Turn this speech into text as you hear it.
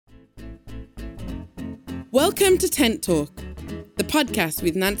Welcome to Tent Talk, the podcast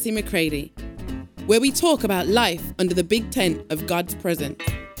with Nancy McCready, where we talk about life under the big tent of God's presence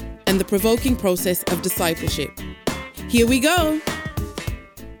and the provoking process of discipleship. Here we go.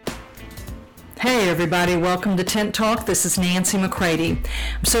 Hey everybody, welcome to Tent Talk. This is Nancy McCready.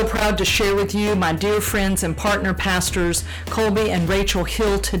 I'm so proud to share with you my dear friends and partner pastors, Kolbe and Rachel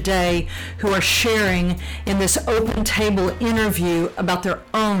Hill today, who are sharing in this open table interview about their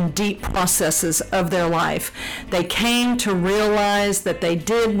own deep processes of their life. They came to realize that they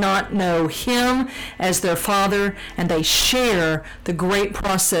did not know Him as their Father, and they share the great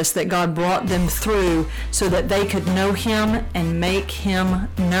process that God brought them through so that they could know Him and make Him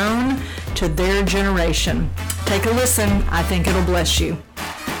known to their generation. Take a listen. I think it'll bless you.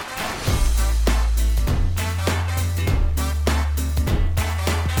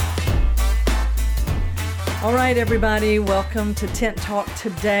 All right, everybody, welcome to Tent Talk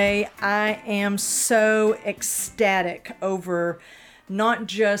today. I am so ecstatic over not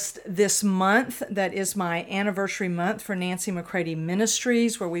just this month, that is my anniversary month for Nancy McCready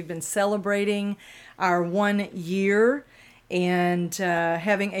Ministries, where we've been celebrating our 1 year and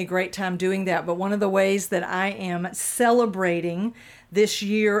having a great time doing that. But one of the ways that I am celebrating this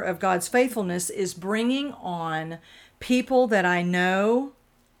year of God's faithfulness is bringing on people that I know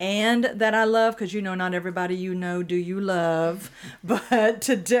and that I love, because you know not everybody you know do you love. But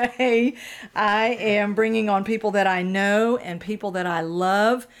today I am bringing on people that I know and people that I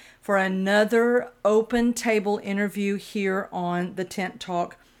love for another open table interview here on the Tent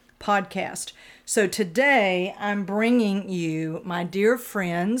Talk podcast. So today I'm bringing you my dear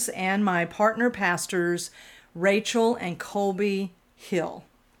friends and my partner pastors, Rachel and Kolbe Hill.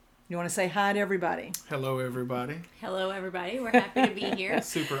 You want to say hi to everybody? Hello, everybody. Hello, everybody. We're happy to be here.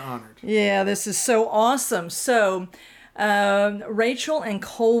 Super honored. Yeah, this is so awesome. So Rachel and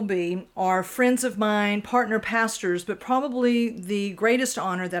Kolbe are friends of mine, partner pastors, but probably the greatest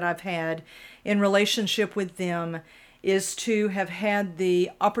honor that I've had in relationship with them is to have had the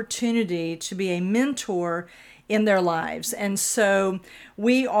opportunity to be a mentor in their lives. And so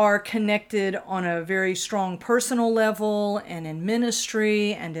we are connected on a very strong personal level and in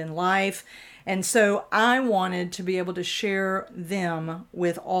ministry and in life. And so I wanted to be able to share them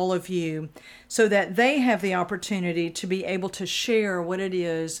with all of you so that they have the opportunity to be able to share what it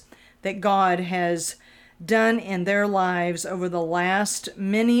is that God has done in their lives over the last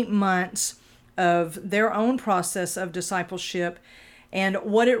many months of their own process of discipleship and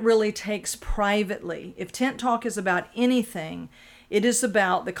what it really takes privately. If Tent Talk is about anything, it is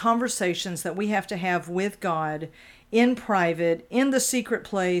about the conversations that we have to have with God in private, in the secret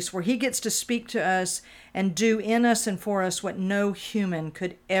place where He gets to speak to us and do in us and for us what no human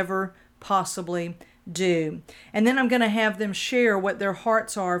could ever possibly do. And then I'm going to have them share what their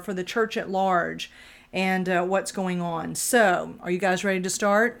hearts are for the church at large and what's going on. So, are you guys ready to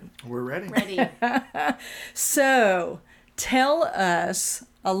start? We're ready. Ready. So, tell us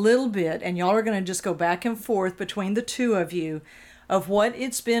a little bit, and y'all are going to just go back and forth between the two of you, of what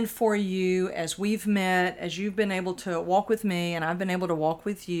it's been for you as we've met, as you've been able to walk with me, and I've been able to walk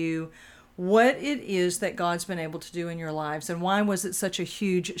with you, what it is that God's been able to do in your lives, and why was it such a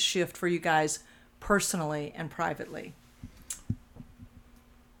huge shift for you guys personally and privately?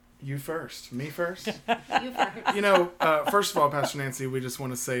 You first. Me first? You first. You know, first of all, Pastor Nancy, we just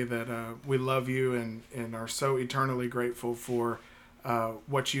want to say that we love you and are so eternally grateful for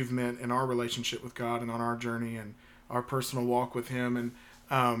what you've meant in our relationship with God and on our journey and our personal walk with Him.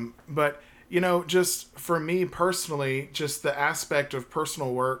 And but, you know, just for me personally, just the aspect of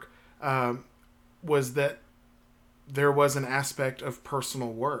personal work was that there was an aspect of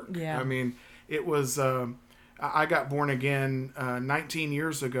personal work. Yeah. I mean, it was... I got born again 19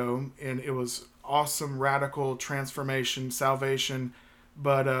 years ago, and it was awesome, radical transformation, salvation.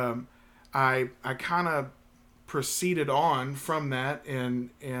 But I kind of proceeded on from that,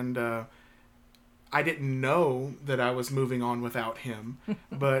 and I didn't know that I was moving on without Him.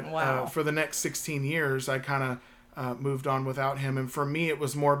 But Wow. For the next 16 years, I kind of moved on without Him. And for me, it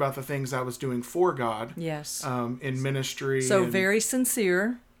was more about the things I was doing for God. Yes. In ministry. So and, very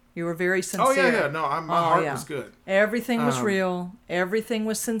sincere. You were very sincere. Oh, yeah. No, my heart was good. Everything was real. Everything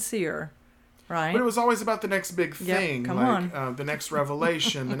was sincere, right? But it was always about the next big Yep, thing. come on. The next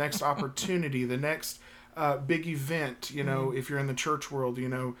revelation, the next opportunity, the next big event. You know, if you're in the church world, you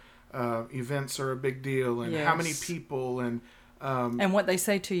know, events are a big deal. And how many people and what they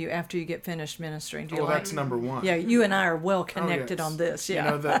say to you after you get finished ministering. Do you like? That's number one. Yeah, you and I are well connected yes. on this. Yeah.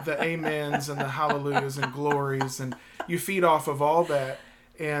 You know, the amens and the hallelujahs and glories. And you feed off of all that.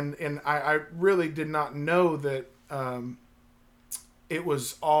 And I really did not know that it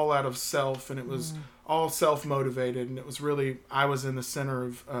was all out of self, and it was all self-motivated, and it was really, I was in the center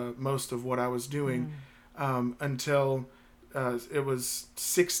of most of what I was doing until it was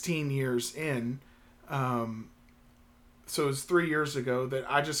 16 years in. So it was 3 years ago that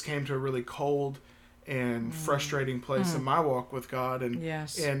I just came to a really cold and frustrating place in my walk with God, and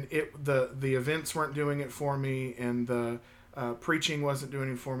the events weren't doing it for me, and the preaching wasn't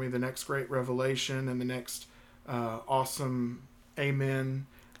doing it for me. The next great revelation and the next awesome amen,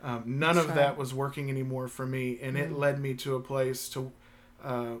 none of that was working anymore for me, and it led me to a place to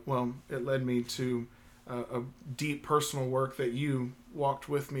it led me to a deep personal work that you walked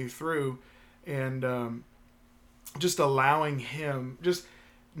with me through, and just allowing him, just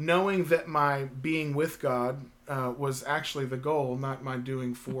knowing that my being with God was actually the goal, not my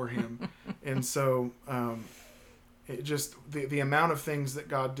doing for him. And so it just, the amount of things that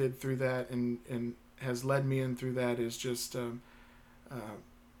God did through that and has led me in through that is just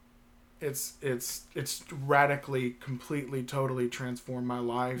it's radically, completely, totally transformed my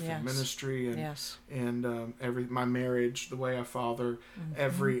life and ministry and my marriage, the way I father,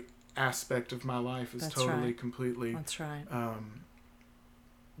 every aspect of my life is completely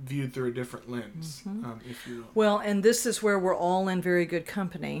viewed through a different lens, if you will. Well, and this is where we're all in very good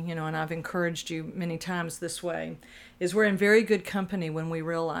company, and I've encouraged you many times this way, is we're in very good company when we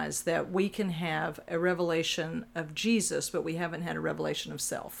realize that we can have a revelation of Jesus, but we haven't had a revelation of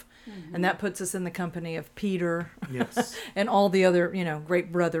self. And that puts us in the company of Peter and all the other,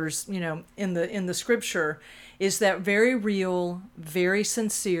 great brothers, in the scripture, is that very real, very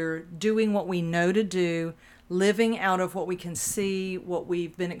sincere, doing what we know to do, living out of what we can see, what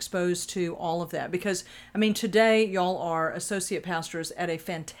we've been exposed to, all of that. Because, today y'all are associate pastors at a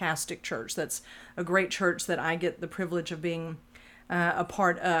fantastic church. That's a great church that I get the privilege of being a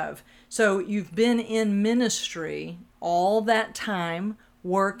part of. So you've been in ministry all that time,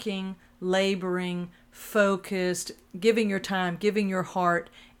 working, laboring, focused, giving your time, giving your heart,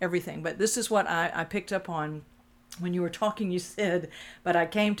 everything. But this is what I picked up on when you were talking. You said, but I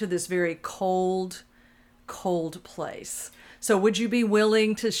came to this very cold place. So would you be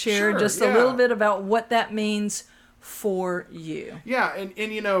willing to share just a little bit about what that means for you? Yeah, and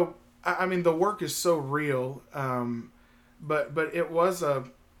the work is so real, but it was a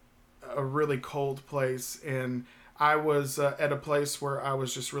really cold place, and I was at a place where I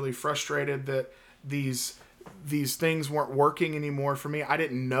was just really frustrated that these things weren't working anymore for me. I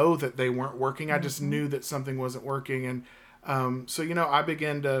didn't know that they weren't working. I just knew that something wasn't working. And so I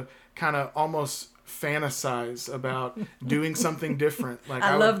began to kind of almost fantasize about doing something different. Like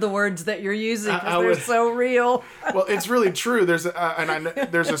I love the words that you're using because they're so real. Well, it's really true. There's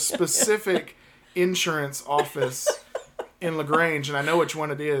a specific insurance office in LaGrange, and I know which one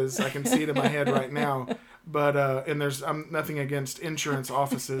it is. I can see it in my head right now. But and I'm nothing against insurance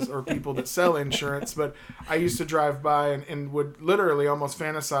offices or people that sell insurance, but I used to drive by and would literally almost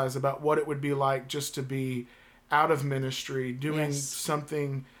fantasize about what it would be like just to be out of ministry, doing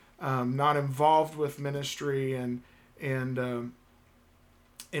something not involved with ministry, and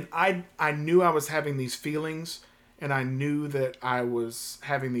I knew I was having these feelings, and I knew that I was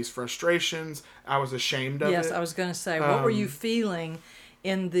having these frustrations. I was ashamed of it. Yes, I was going to say, what were you feeling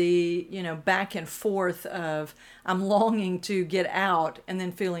in the, back and forth of I'm longing to get out and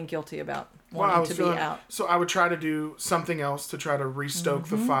then feeling guilty about wanting to be out? So I would try to do something else to try to restoke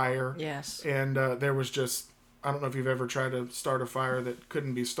the fire. Yes. And there was just, I don't know if you've ever tried to start a fire that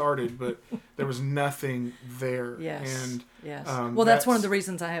couldn't be started, but there was nothing there. Yes. And yes. Well, that's one of the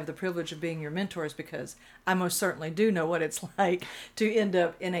reasons I have the privilege of being your mentor, is because I most certainly do know what it's like to end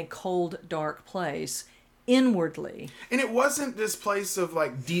up in a cold, dark place inwardly. And it wasn't this place of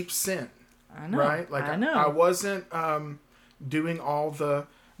like deep sin. I know. Right? Like I know. I wasn't doing all the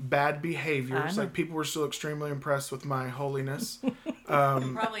bad behaviors. Like people were still extremely impressed with my holiness.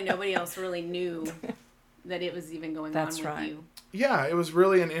 Probably nobody else really knew that it was even going on with you. Yeah, it was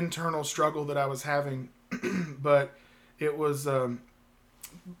really an internal struggle that I was having, but it was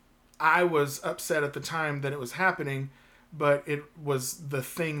I was upset at the time that it was happening, but it was the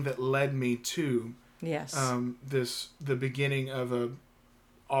thing that led me to the beginning of a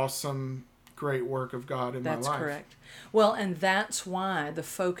awesome, great work of God in my life. That's correct. Well, and that's why the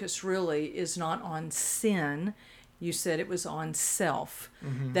focus really is not on sin. You said it was on self.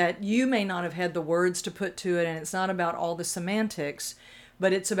 That you may not have had the words to put to it, and it's not about all the semantics,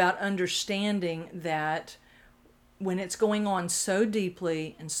 but it's about understanding that when it's going on so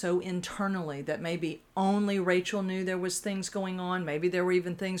deeply and so internally that maybe only Rachel knew there was things going on. Maybe there were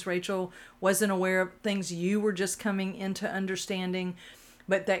even things Rachel wasn't aware of, things you were just coming into understanding,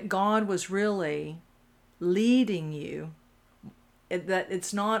 but that God was really leading you that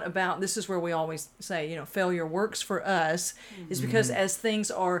it's not about, this is where we always say, failure works for us, is because as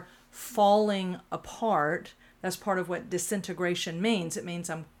things are falling apart, that's part of what disintegration means. It means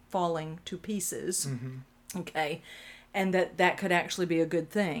I'm falling to pieces. Okay. And that could actually be a good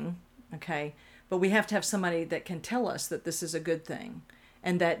thing. Okay. But we have to have somebody that can tell us that this is a good thing,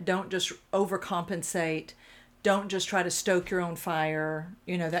 and that don't just overcompensate, don't just try to stoke your own fire,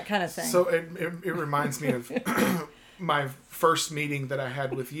 that kind of thing. So it reminds me of my first meeting that I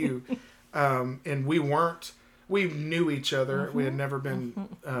had with you, and we knew each other. We had never been,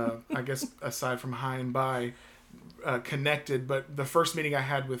 I guess, aside from high and by, connected. But the first meeting I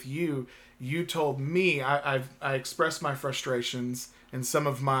had with you, you told me, I expressed my frustrations and some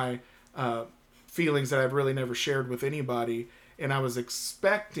of my feelings that I've really never shared with anybody, and I was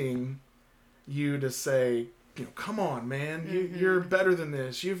expecting you to say, come on, man, you're better than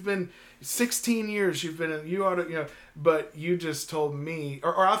this. You've been 16 years. You ought to, but you just told me,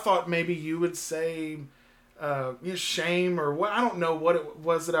 or I thought maybe you would say, shame or what. I don't know what it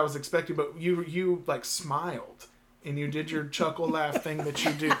was that I was expecting, but you like smiled and you did your chuckle laugh thing that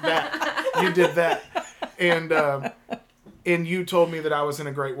you do. You did that, and you told me that I was in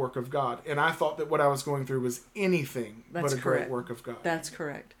a great work of God, and I thought that what I was going through was anything but a great work of God. That's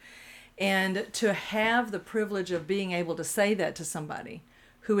correct. And to have the privilege of being able to say that to somebody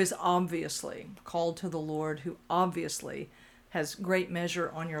who is obviously called to the Lord, who obviously has great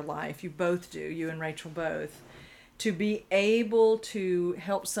measure on your life, you both do, you and Rachel both, to be able to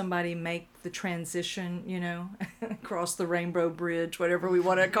help somebody make the transition, across the rainbow bridge, whatever we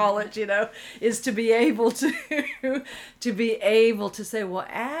want to call it, is to be able to say, well,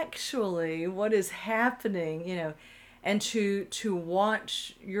 actually, what is happening, and to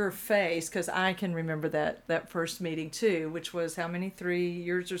watch your face, because I can remember that first meeting too, which was how many, 3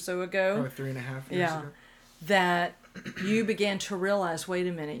 years or so ago? Probably 3.5 years ago. That you began to realize, wait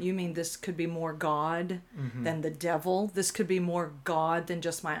a minute, you mean this could be more God than the devil? This could be more God than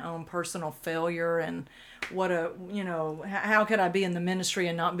just my own personal failure, and how could I be in the ministry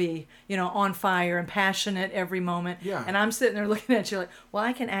and not be, on fire and passionate every moment? Yeah. And I'm sitting there looking at you like, well,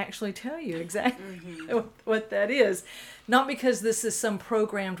 I can actually tell you exactly what that is. Not because this is some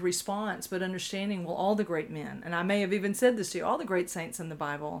programmed response, but understanding, well, all the great men, and I may have even said this to you, all the great saints in the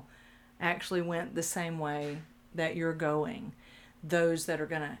Bible actually went the same way that you're going. Those that are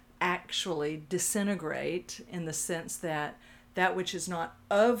going to actually disintegrate, in the sense that that which is not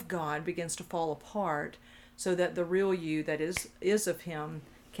of God begins to fall apart, so that the real you that is of Him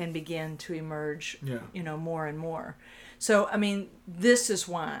can begin to emerge, more and more. So, I mean, this is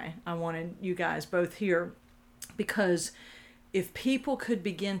why I wanted you guys both here, because if people could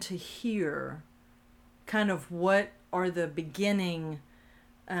begin to hear kind of what are the beginning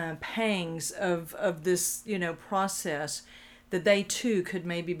pangs of this, process, that they too could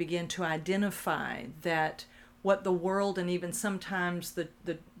maybe begin to identify that what the world, and even sometimes the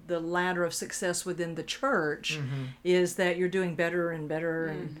ladder of success within the church, is that you're doing better and better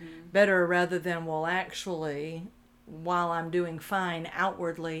and better, rather than, well, actually, while I'm doing fine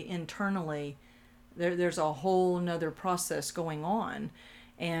outwardly, internally, there's a whole nother process going on,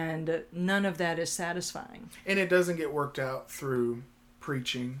 and none of that is satisfying. And it doesn't get worked out through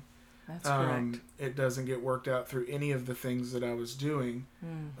preaching. That's correct. It doesn't get worked out through any of the things that I was doing.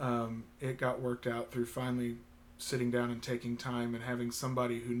 It got worked out through finally sitting down and taking time and having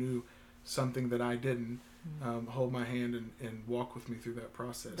somebody who knew something that I didn't hold my hand and walk with me through that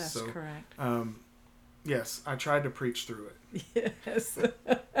process. That's correct. Yes, I tried to preach through it. Yes.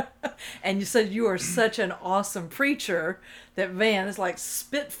 And you said you are such an awesome preacher that, man, it's like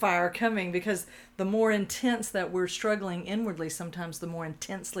spitfire coming, because the more intense that we're struggling inwardly, sometimes the more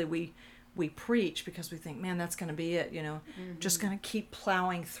intensely we preach, because we think, man, that's going to be it, just going to keep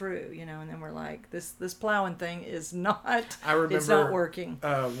plowing through, and then we're like, this plowing thing is not, I remember, it's not working.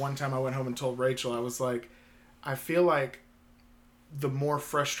 One time I went home and told Rachel, I was like, I feel like the more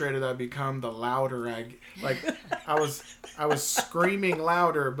frustrated I become, the louder I was screaming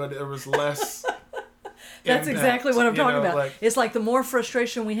louder, but it was less. That's exactly what I'm talking about. Like, it's like the more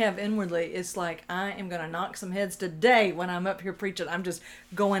frustration we have inwardly, it's like, I am going to knock some heads today when I'm up here preaching. I'm just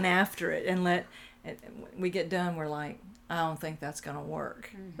going after it, and we get done, we're like, I don't think that's going to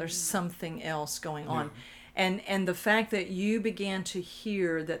work. There's something else going on. And the fact that you began to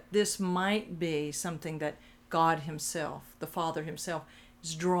hear that this might be something that God Himself, the Father Himself,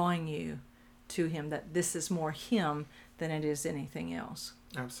 is drawing you to Him, that this is more Him than it is anything else.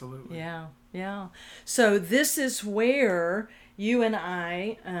 Absolutely. Yeah. So this is where you and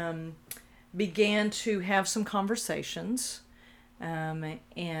I began to have some conversations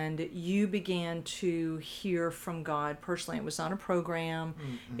and you began to hear from God personally. It was not a program.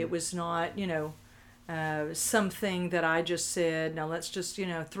 It was not, something that I just said, now let's just,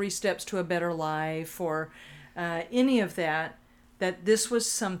 3 steps to a better life or any of that, that this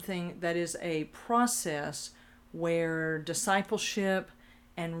was something that is a process where discipleship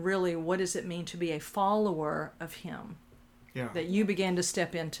and really what does it mean to be a follower of Him? Yeah. That you began to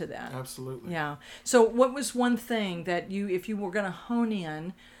step into that. Absolutely. Yeah. So what was one thing that if you were going to hone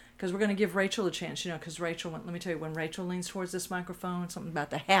in, because we're going to give Rachel a chance, because Rachel, let me tell you, when Rachel leans towards this microphone, something's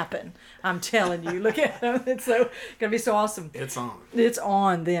about to happen. I'm telling you. Look at them. It's going to be so awesome. It's on. It's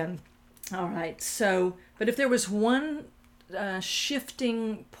on then. All right. So, but if there was one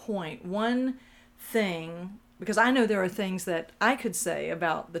shifting point, one thing, because I know there are things that I could say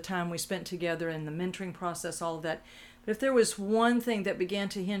about the time we spent together in the mentoring process, all of that. But if there was one thing that began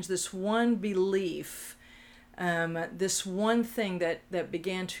to hinge, this one belief, this one thing that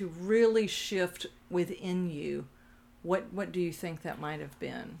began to really shift within you, what do you think that might have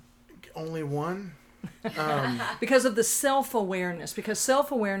been? Only one? Because of the self-awareness. Because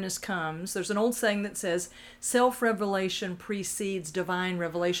self-awareness comes, there's an old saying that says, self-revelation precedes divine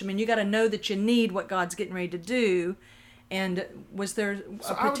revelation. I mean, you got to know that you need what God's getting ready to do. And was there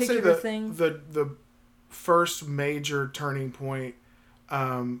a particular thing? The first major turning point,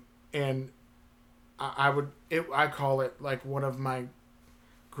 and I call it like one of my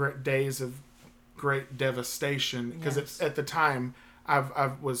great days of great devastation, because it's at the time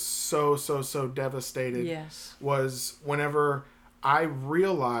I was so devastated. Yes. Was whenever I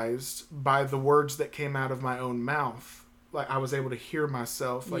realized by the words that came out of my own mouth, like I was able to hear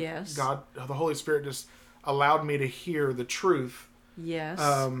myself, like yes. God, the Holy Spirit just allowed me to hear the truth. Yes.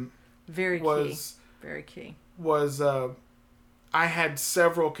 Very key. Was I had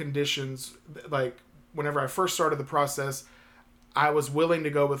several conditions. Like whenever I first started the process, I was willing to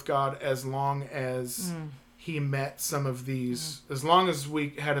go with God as long as He met some of these, as long as we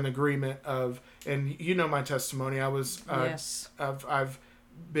had an agreement of, and my testimony, I was, yes. I've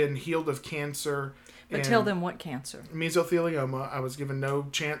been healed of cancer. But tell them what cancer. Mesothelioma. I was given no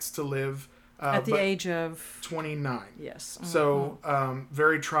chance to live. At the age of 29. Yes. So,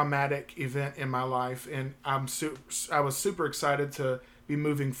 very traumatic event in my life, and I was super excited to be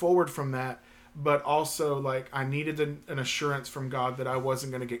moving forward from that, but also like I needed an assurance from God that I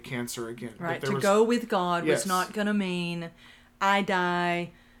wasn't going to get cancer again. Right. Go with God yes. was not going to mean I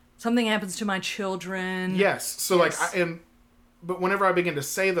die, something happens to my children. Yes. So yes. but whenever I began to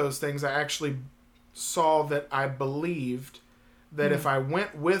say those things, I actually saw that I believed that if I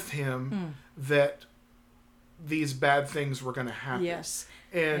went with Him, that these bad things were going to happen. Yes.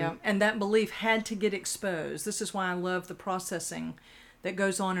 And that belief had to get exposed. This is why I love the processing that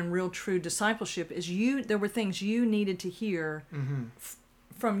goes on in real true discipleship, is there were things you needed to hear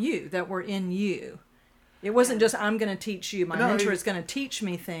from you that were in you. It wasn't just, I'm going to teach you, my mentor is going to teach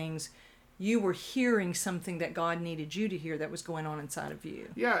me things. You were hearing something that God needed you to hear that was going on inside of you.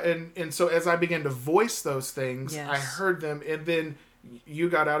 Yeah, and so as I began to voice those things, yes. I heard them, and then you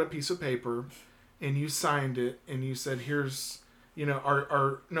got out a piece of paper, and you signed it, and you said, here's,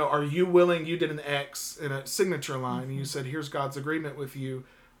 are you willing, you did an X in a signature line, and you said, here's God's agreement with you.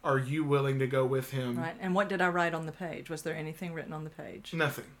 Are you willing to go with Him? Right. And what did I write on the page? Was there anything written on the page?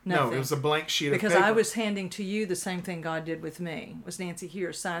 Nothing. No, it was a blank sheet of paper. Because I was handing to you the same thing God did with me. Was Nancy,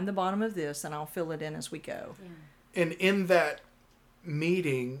 here, sign the bottom of this, and I'll fill it in as we go. Yeah. And in that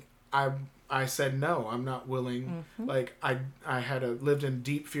meeting, I said, no, I'm not willing. Like, I had lived in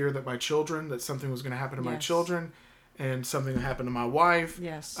deep fear that that something was going to happen to my children, and something that happened to my wife.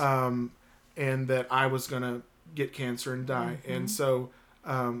 Yes. And that I was going to get cancer and die. And so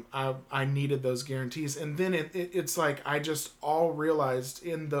I needed those guarantees. And then it's like I just all realized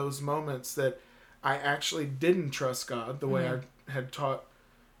in those moments that I actually didn't trust God the way I had taught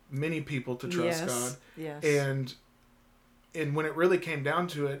many people to trust God. Yes. And when it really came down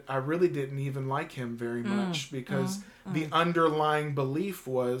to it, I really didn't even like Him very much, because the underlying belief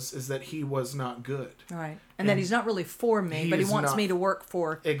is that He was not good. Right. And that He's not really for me, but He wants me to work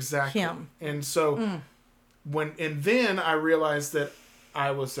for Him. And so then I realized that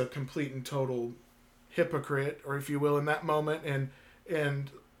I was a complete and total hypocrite, or if you will, in that moment, and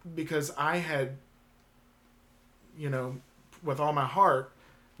because I had, with all my heart,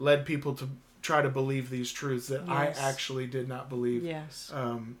 led people to try to believe these truths that I actually did not believe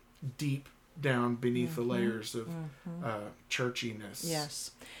deep down beneath the layers of churchiness.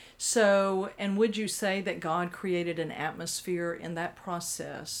 Yes. So, and would you say that God created an atmosphere in that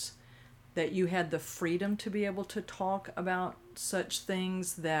process that you had the freedom to be able to talk about such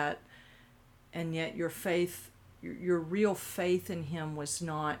things and yet your faith your real faith in him was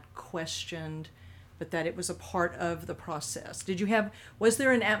not questioned, but that it was a part of the process. Was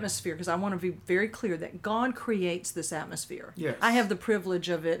there an atmosphere? Because I want to be very clear that God creates this atmosphere. Yes. I have the privilege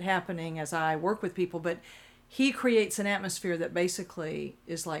of it happening as I work with people, but he creates an atmosphere that basically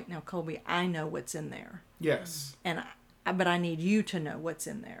is like, now, Kolbe, I know what's in there. Yes. But I need you to know what's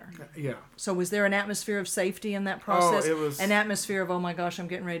in there. Yeah. So was there an atmosphere of safety in that process? Oh, it was an atmosphere of, oh my gosh, I'm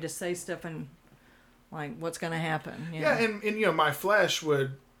getting ready to say stuff and like, what's going to happen? Yeah, and my flesh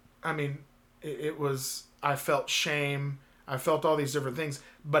would, it was, I felt shame. I felt all these different things,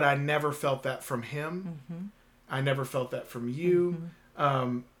 but I never felt that from him. Mm-hmm. I never felt that from you.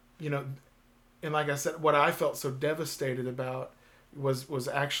 Mm-hmm. And like I said, what I felt so devastated about was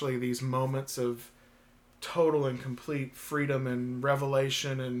actually these moments of total and complete freedom and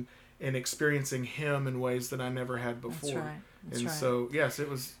revelation and experiencing him in ways that I never had before. That's right. That's right. So, yes, it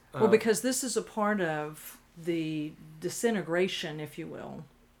was... well, because this is a part of the disintegration, if you will,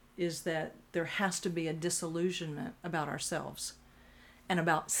 is that there has to be a disillusionment about ourselves and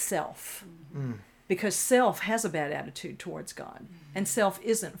about self. Mm. Because self has a bad attitude towards God, and self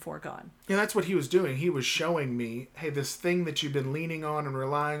isn't for God. Yeah, that's what he was doing. He was showing me, hey, this thing that you've been leaning on and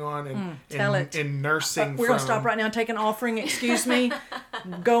relying on and nursing We're going to stop right now and take an offering. Excuse me.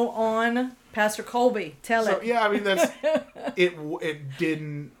 Go on. Pastor Kolbe, tell it. Yeah, that's... It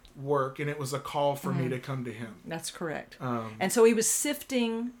didn't work, and it was a call for me to come to him. That's correct. And so he was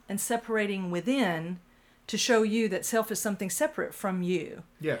sifting and separating within to show you that self is something separate from you.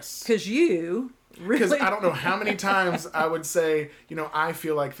 Yes. Because you... Because I don't know how many times I would say, I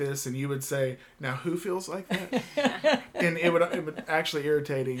feel like this, and you would say, now who feels like that? And it would actually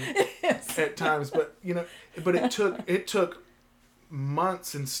irritating at times, but it took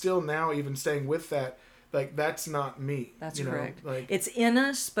months, and still now even staying with that, like that's not me. That's correct. It's in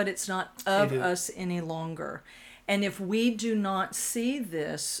us, but it's not of us any longer. And if we do not see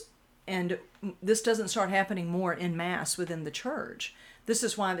this, and this doesn't start happening more en masse within the church. This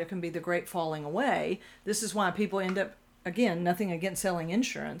is why there can be the great falling away. This is why people end up, again, nothing against selling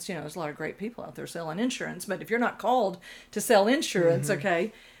insurance. There's a lot of great people out there selling insurance. But if you're not called to sell insurance,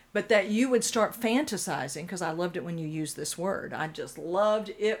 okay, but that you would start fantasizing, because I loved it when you used this word. I just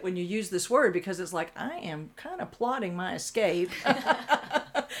loved it when you used this word, because it's like, I am kind of plotting my escape,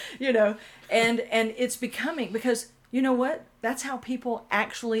 and it's becoming, because you know what? That's how people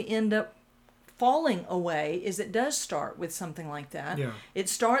actually end up falling away, is it does start with something like that. Yeah. It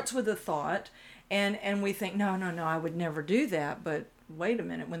starts with a thought, and we think, no, I would never do that. But wait a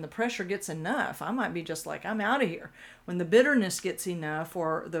minute, when the pressure gets enough, I might be just like, I'm out of here. When the bitterness gets enough,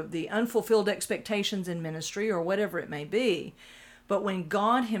 or the unfulfilled expectations in ministry, or whatever it may be. But when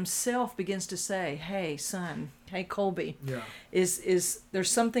God himself begins to say, hey, son, hey, Kolbe, is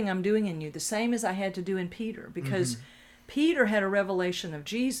there's something I'm doing in you, the same as I had to do in Peter, because Peter had a revelation of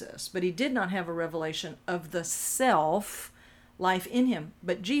Jesus, but he did not have a revelation of the self life in him,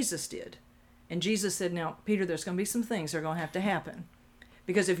 but Jesus did. And Jesus said, now, Peter, there's going to be some things that are going to have to happen.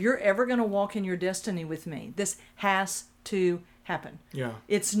 Because if you're ever going to walk in your destiny with me, this has to happen. Yeah.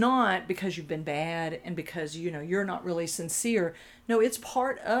 It's not because you've been bad and because, you're not really sincere. No, it's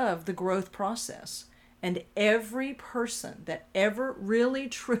part of the growth process. And every person that ever really,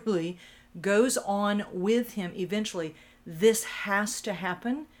 truly goes on with him eventually, this has to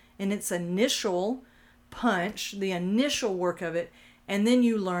happen in its initial punch, the initial work of it, and then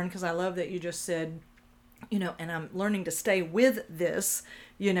you learn, because I love that you just said, and I'm learning to stay with this,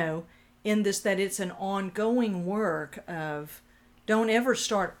 in this, that it's an ongoing work of, don't ever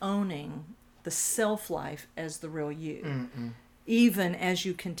start owning the self-life as the real you, even as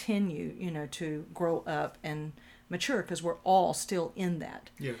you continue, to grow up and mature, because we're all still in that.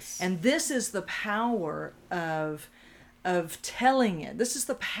 Yes. And this is the power of telling it. This is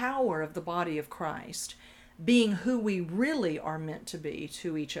the power of the body of Christ being who we really are meant to be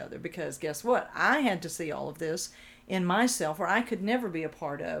to each other. Because guess what? I had to see all of this in myself, or I could never be a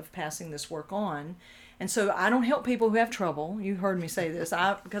part of passing this work on. And so I don't help people who have trouble. You heard me say this.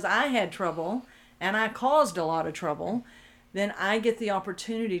 Because I had trouble and I caused a lot of trouble. Then I get the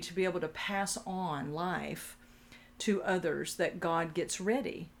opportunity to be able to pass on life to others that God gets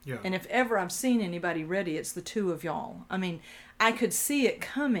ready. Yeah. And if ever I've seen anybody ready, it's the two of y'all. I mean, I could see it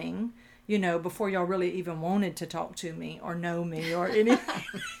coming, before y'all really even wanted to talk to me or know me or anything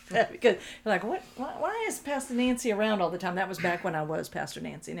like that. Because you're like, why is Pastor Nancy around all the time? That was back when I was Pastor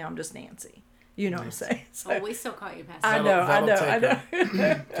Nancy. Now I'm just Nancy. You know what I'm saying? So, we still call you Pastor. I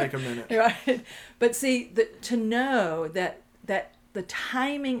know. Take a minute. Right. But see, to know that the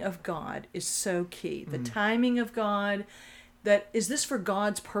timing of God is so key. The timing of God, that is this for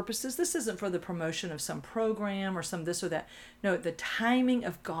God's purposes? This isn't for the promotion of some program or some this or that. No, the timing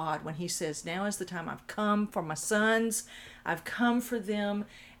of God when he says, now is the time. I've come for my sons. I've come for them.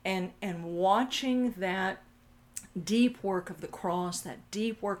 And watching that deep work of the cross, that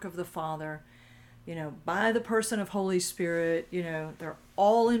deep work of the Father, by the person of Holy Spirit, they're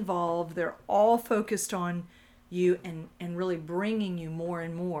all involved. They're all focused on you and really bringing you more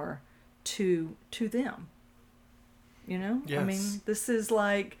and more to them. Yes. I mean, this is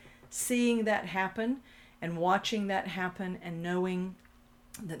like seeing that happen and watching that happen and knowing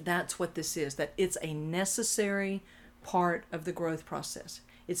that that's what this is, that it's a necessary part of the growth process.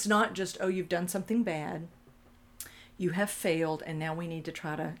 It's not just, oh, you've done something bad, you have failed, and now we need to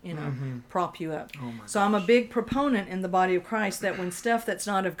try to, prop you up. Oh my so I'm a big proponent in the body of Christ that when stuff that's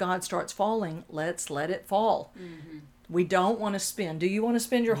not of God starts falling, let's let it fall. Mm-hmm. We don't want to spend. Do you want to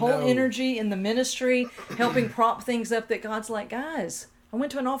spend your whole energy in the ministry helping prop things up that God's like, guys, I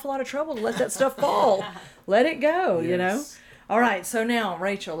went to an awful lot of trouble to let that stuff fall. Let it go, Yes. All right, so now,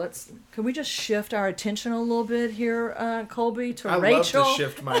 Rachel, can we just shift our attention a little bit here, Kolbe, to Rachel? I love to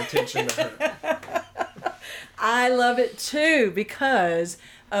shift my attention to her. I love it too because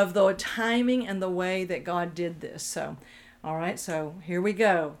of the timing and the way that God did this. So, all right, so here we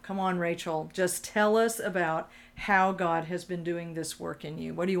go. Come on, Rachel. Just tell us about how God has been doing this work in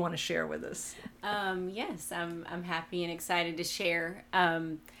you. What do you want to share with us? Yes, I'm happy and excited to share.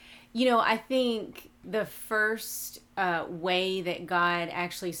 I think the first way that God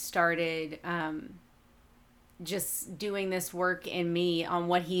actually started just doing this work in me on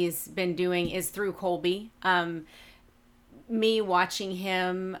what he's been doing is through Kolbe. Me watching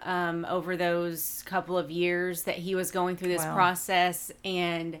him over those couple of years that he was going through this process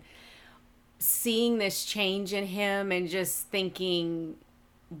and seeing this change in him and just thinking,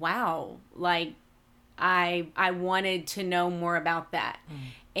 wow, like I wanted to know more about that.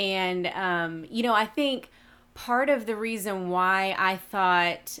 And, I think part of the reason why I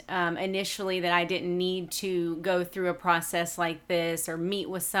thought initially that I didn't need to go through a process like this or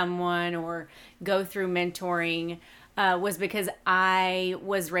meet with someone or go through mentoring was because I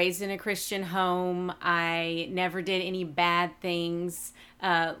was raised in a Christian home. I never did any bad things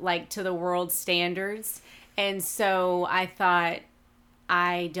like to the world's standards. And so I thought,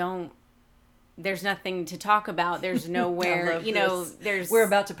 there's nothing to talk about. There's nowhere, We're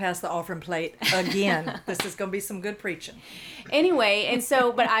about to pass the offering plate again. This is going to be some good preaching. Anyway, and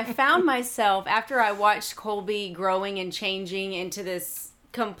so, but I found myself, after I watched Kolbe growing and changing into this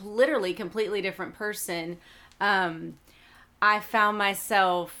completely different person, I found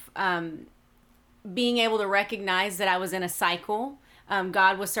myself being able to recognize that I was in a cycle.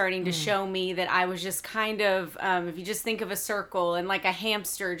 God was starting to show me that I was just kind of, if you just think of a circle and like a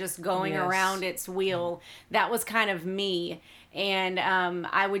hamster just going around its wheel, that was kind of me. And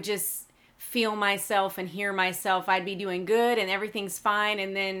I would just feel myself and hear myself. I'd be doing good and everything's fine.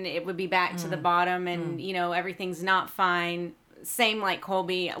 And then it would be back to the bottom and, everything's not fine. Same like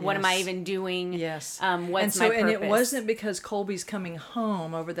Kolbe. What am I even doing? Yes. What's my purpose? And it wasn't because Kolbe's coming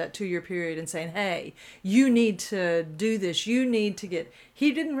home over that 2-year period and saying, hey, you need to do this. You need to get...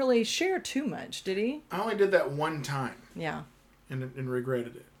 He didn't really share too much, did he? I only did that one time. Yeah. And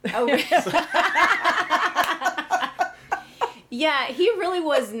regretted it. Oh, yeah, he really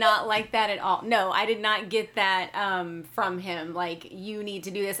was not like that at all. No, I did not get that from him. Like, you need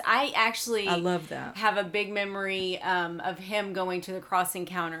to do this. I love that. Have a big memory of him going to the cross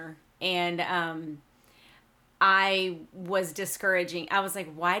encounter. And I was discouraging. I was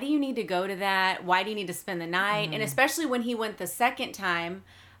like, why do you need to go to that? Why do you need to spend the night? And especially when he went the second time,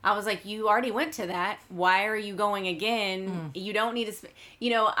 I was like, you already went to that. Why are you going again? You don't need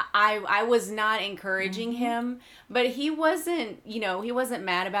to, I was not encouraging him, but he wasn't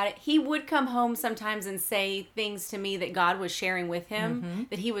mad about it. He would come home sometimes and say things to me that God was sharing with him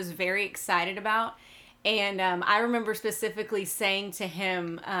that he was very excited about. And I remember specifically saying to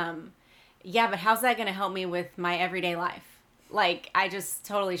him, yeah, but how's that going to help me with my everyday life? Like, I just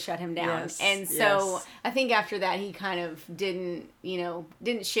totally shut him down. Yes, and so I think after that, he kind of didn't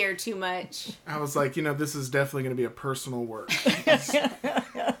share too much. I was like, this is definitely going to be a personal work.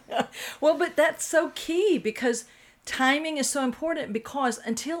 Well, but that's so key because timing is so important because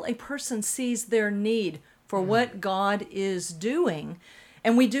until a person sees their need for what God is doing,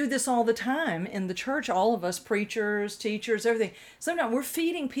 and we do this all the time in the church, all of us, preachers, teachers, everything. Sometimes we're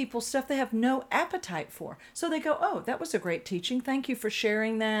feeding people stuff they have no appetite for. So they go, oh, that was a great teaching. Thank you for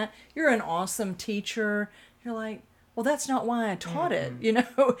sharing that. You're an awesome teacher. You're like, well, that's not why I taught it,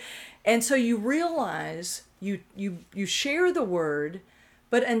 And so you realize you share the word,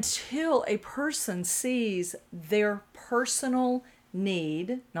 But until a person sees their personal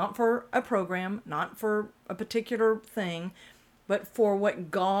need, not for a program, not for a particular thing, but for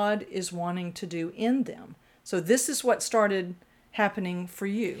what God is wanting to do in them. So this is what started happening for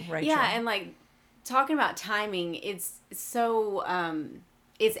you, Rachel. Yeah, and like talking about timing, it's so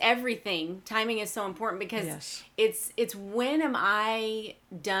it's everything. Timing is so important because it's when am I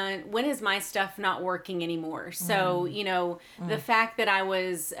done? When is my stuff not working anymore? So, the fact that I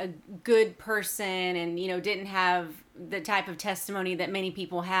was a good person and, didn't have the type of testimony that many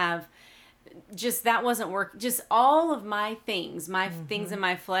people have, just that wasn't work. Just all of my things, things in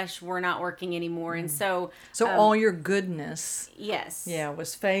my flesh were not working anymore. And so all your goodness, yes,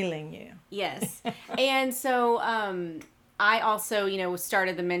 was failing you. Yes. And so, I also,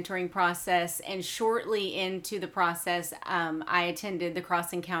 started the mentoring process, and shortly into the process, I attended the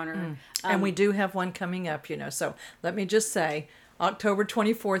Cross Encounter. And we do have one coming up, so let me just say, October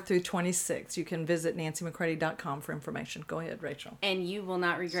 24th through 26th. You can visit nancymccready.com for information. Go ahead, Rachel. And you will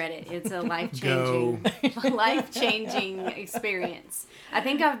not regret it. It's a life-changing experience. I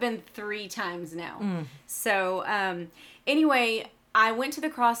think I've been 3 times now. So, anyway, I went to the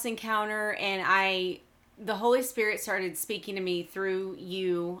Cross Encounter, and the Holy Spirit started speaking to me through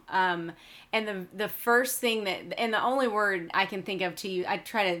you. And the first thing and the only word I can think of to you, I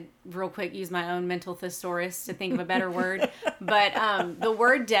try to real quick use my own mental thesaurus to think of a better word. But the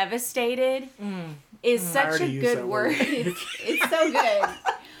word devastated is such a good word. It's so good.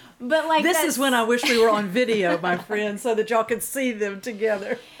 But like this is when I wish we were on video, my friends, so that y'all could see them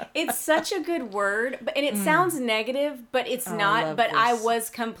together. It's such a good word, and it sounds negative, but it's not. But I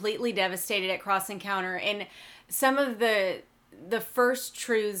was completely devastated at Cross Encounter, and some of the first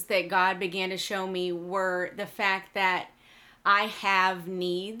truths that God began to show me were the fact that I have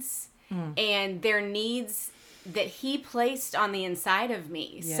needs, and they're needs that He placed on the inside of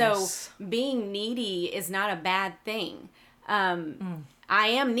me. Yes. So being needy is not a bad thing. I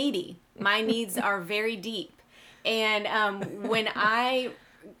am needy. My needs are very deep. And when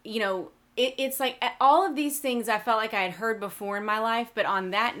it's like all of these things I felt like I had heard before in my life, but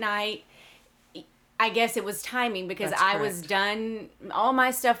on that night, I guess it was timing because I was done. All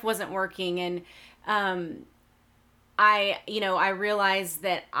my stuff wasn't working. And I realized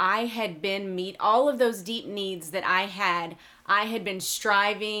that I had been all of those deep needs that I had been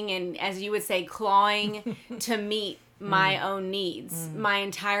striving and, as you would say, clawing to meet my own needs my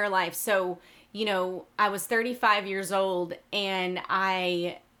entire life. So, I was 35 years old, and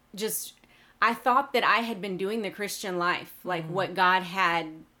I thought that I had been doing the Christian life, like what God had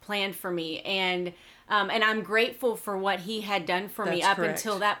planned for me. And I'm grateful for what He had done for me up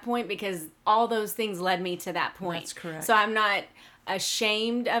until that point, because all those things led me to that point. That's correct. So I'm not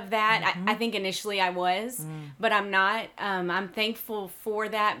ashamed of that. I think initially I was, but I'm not. I'm thankful for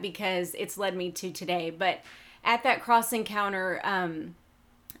that because it's led me to today. But at that Cross Encounter,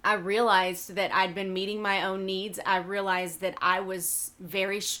 I realized that I'd been meeting my own needs. I realized that I was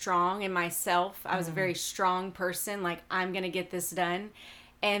very strong in myself. I was a very strong person, like, I'm going to get this done.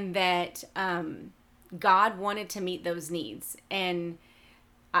 And that God wanted to meet those needs. And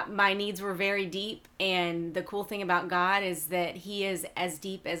my needs were very deep. And the cool thing about God is that He is as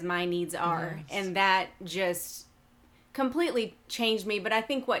deep as my needs are. Yes. And that just completely changed me. But I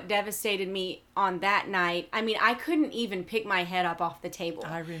think what devastated me on that night, I couldn't even pick my head up off the table.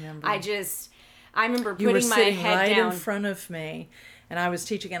 I remember. I remember putting my head down. You were sitting right in front of me, and I was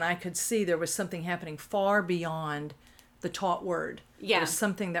teaching, and I could see there was something happening far beyond the taught word. Yeah. There was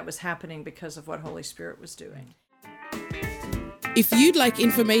something that was happening because of what Holy Spirit was doing. If you'd like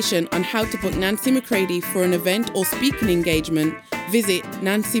information on how to book Nancy McCready for an event or speaking engagement, visit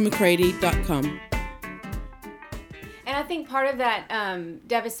nancymccready.com. And I think part of that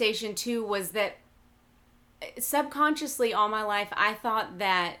devastation, too, was that subconsciously all my life, I thought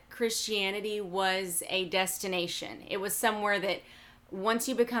that Christianity was a destination. It was somewhere that once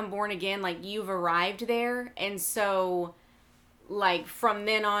you become born again, like, you've arrived there. And so, like, from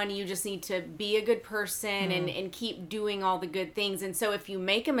then on, you just need to be a good person and keep doing all the good things. And so if you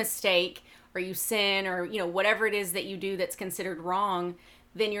make a mistake or you sin or, whatever it is that you do that's considered wrong,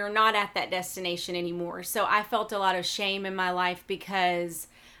 then you're not at that destination anymore. So I felt a lot of shame in my life because,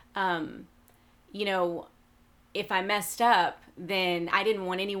 if I messed up, then I didn't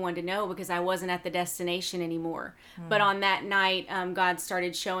want anyone to know because I wasn't at the destination anymore. But on that night, God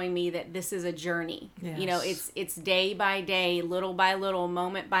started showing me that this is a journey. Yes. It's day by day, little by little,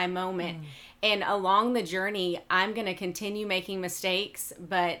 moment by moment. And along the journey, I'm going to continue making mistakes,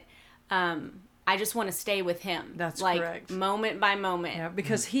 but I just want to stay with Him. That's like, correct. Moment by moment. Yeah,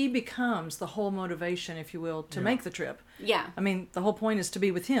 because He becomes the whole motivation, if you will, to make the trip. Yeah. I mean, the whole point is to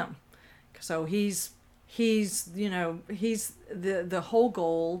be with him. So he's the whole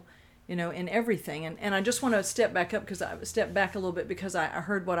goal, in everything. And I just want to step back a little bit because I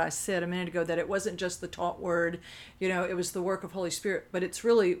heard what I said a minute ago, that it wasn't just the taught word, it was the work of Holy Spirit, but it's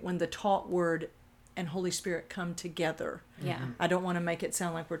really when the taught word and Holy Spirit come together. Yeah. I don't want to make it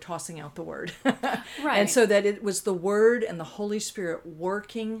sound like we're tossing out the word. Right. And so that it was the word and the Holy Spirit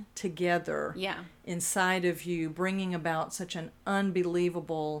working together inside of you, bringing about such an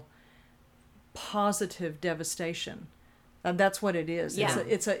unbelievable positive devastation. That's what it is. Yeah.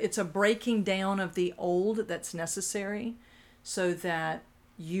 It's a breaking down of the old that's necessary so that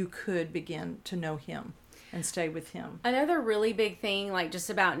you could begin to know him and stay with him. Another really big thing, like just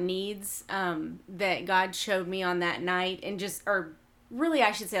about needs, that God showed me on that night, and really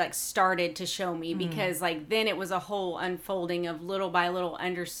I should say like started to show me, because like then it was a whole unfolding of little by little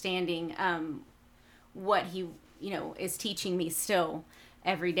understanding what he, is teaching me still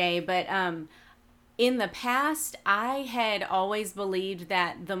every day. But in the past, I had always believed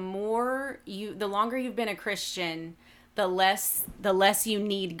that the longer you've been a Christian, the less you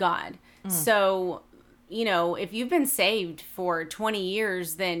need God. So, if you've been saved for 20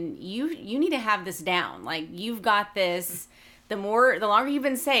 years, then you need to have this down. Like, you've got this. The longer you've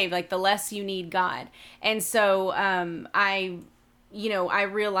been saved, like the less you need God. And so I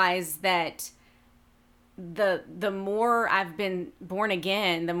realized that the more I've been born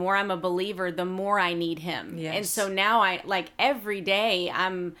again, the more I'm a believer, the more I need him. Yes. And so now I, like, every day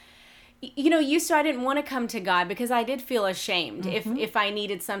I'm, used to I didn't want to come to God because I did feel ashamed if I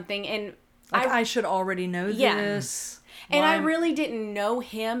needed something. And I should already know this. And I really didn't know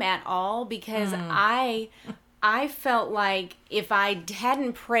him at all, because I felt like if I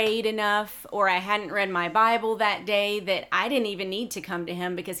hadn't prayed enough or I hadn't read my Bible that day, that I didn't even need to come to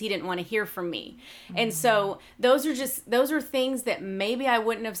him because he didn't want to hear from me. And so those are things that maybe I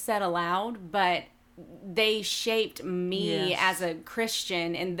wouldn't have said aloud, but they shaped me as a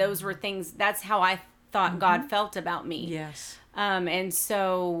Christian. And those were things, that's how I thought God felt about me. Yes. And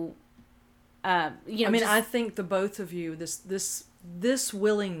so, I think the both of you, this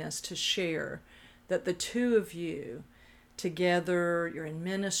willingness to share, that the two of you together, you're in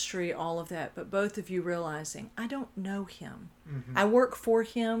ministry, all of that, but both of you realizing, I don't know him. I work for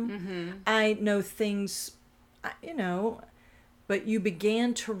him. I know things, but you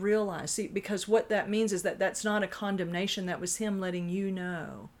began to realize, because what that means is that that's not a condemnation. That was him letting you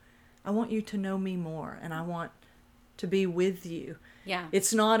know, I want you to know me more, and I want to be with you. Yeah.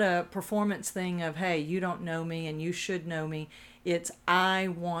 It's not a performance thing of, hey, you don't know me and you should know me. It's, I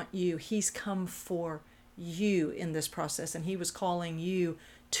want you. He's come for you in this process, and he was calling you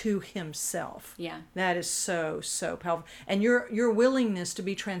to himself. Yeah. That is so, so powerful. And your willingness to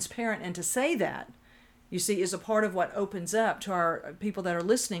be transparent and to say that, you see, is a part of what opens up to our people that are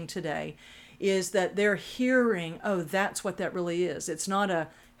listening today, is that they're hearing, oh, that's what that really is. It's not a,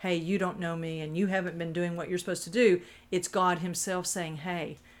 hey, you don't know me and you haven't been doing what you're supposed to do. It's God himself saying,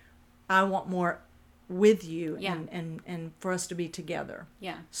 hey, I want more with you and for us to be together.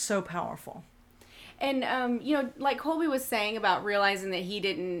 Yeah. So powerful. And, like Kolbe was saying about realizing that he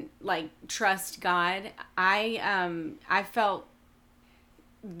didn't, like, trust God, I felt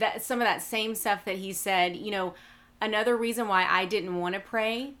that some of that same stuff that he said, another reason why I didn't want to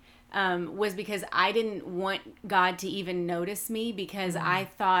pray was because I didn't want God to even notice me, because I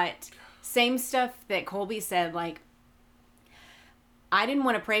thought, same stuff that Kolbe said, like, I didn't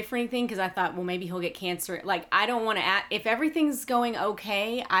want to pray for anything because I thought, well, maybe he'll get cancer. Like, I don't want to, if everything's going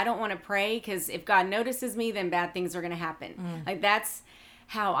okay, I don't want to pray, because if God notices me, then bad things are going to happen. Like, that's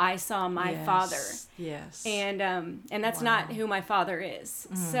how I saw my father. Yes. And that's not who my father is.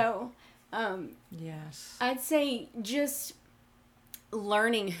 So, yes. I'd say just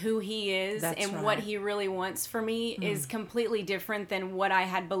learning who he is what he really wants for me is completely different than what I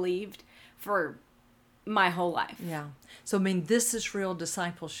had believed for my whole life. Yeah. So, this is real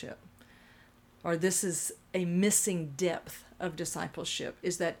discipleship, or this is a missing depth of discipleship,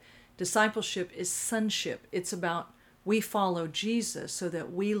 is that discipleship is sonship. It's about, we follow Jesus so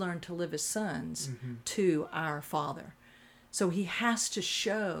that we learn to live as sons to our Father. So he has to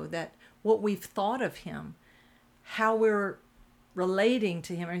show that what we've thought of him, how we're relating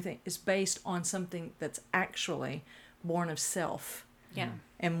to him, everything is based on something that's actually born of self. Yeah.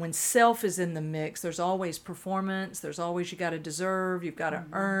 And when self is in the mix, there's always performance. There's always, you got to deserve, you've got to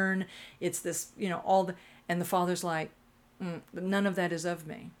earn. It's this, and the Father's like, none of that is of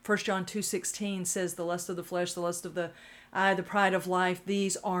me. 1 John 2:16 says, the lust of the flesh, the lust of the eye, the pride of life,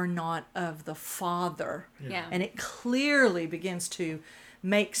 these are not of the Father. Yeah. And it clearly begins to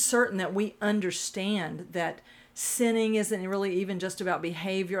make certain that we understand that sinning isn't really even just about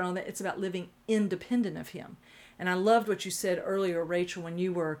behavior and all that. It's about living independent of him. And I loved what you said earlier, Rachel, when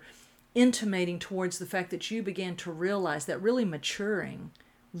you were intimating towards the fact that you began to realize that really maturing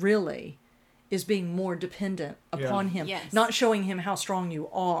really is being more dependent upon him, Yes. not showing him how strong you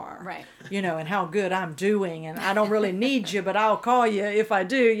are, Right. and how good I'm doing, and I don't really need you, but I'll call you if I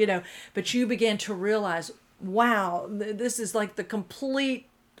do, but you began to realize, wow, this is like the complete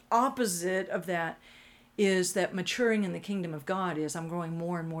opposite of that, is that maturing in the kingdom of God is I'm growing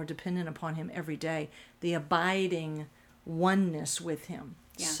more and more dependent upon him every day, the abiding oneness with him.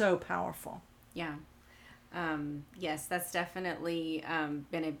 Yeah. So powerful. Yeah. Yes, that's definitely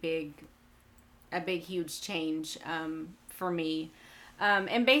been a big, huge change for me.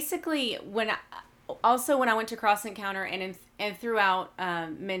 And basically, when I went to Cross Encounter and throughout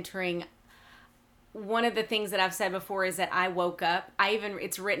mentoring, one of the things that I've said before is that I woke up.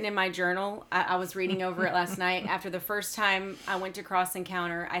 It's written in my journal. I was reading over it last night. After the first time I went to Cross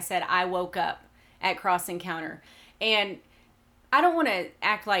Encounter, I said I woke up at Cross Encounter. And I don't want to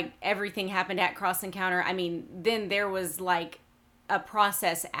act like everything happened at Cross Encounter. I mean, then there was like a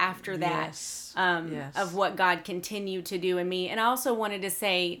process after that Yes. of what God continued to do in me. And I also wanted to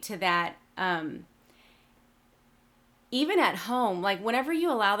say to that, even at home, like whenever you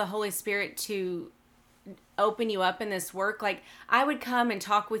allow the Holy Spirit to open you up in this work, like I would come and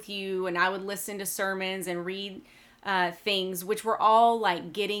talk with you and I would listen to sermons and read things, which were all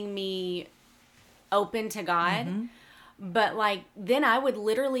like getting me open to God. Mm-hmm. But like, then I would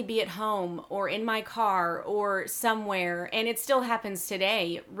literally be at home or in my car or somewhere, and it still happens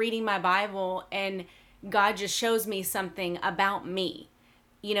today, reading my Bible, and God just shows me something about me,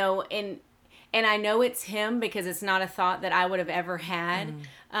 and I know it's him because it's not a thought that I would have ever had.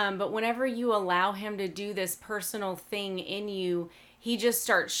 But whenever you allow him to do this personal thing in you, he just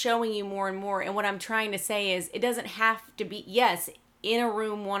starts showing you more and more. And what I'm trying to say is, it doesn't have to be, yes, in a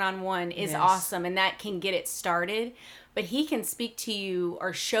room one-on-one is awesome, and that can get it started. But he can speak to you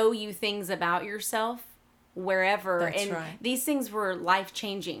or show you things about yourself wherever. That's and right. These things were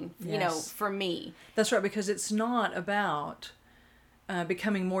life-changing, for me. That's right, because it's not about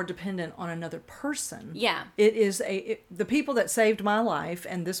becoming more dependent on another person. Yeah. It is the people that saved my life,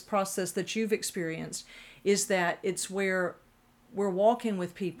 and this process that you've experienced, is that it's where we're walking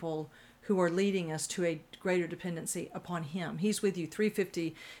with people who are leading us to a greater dependency upon him. He's with you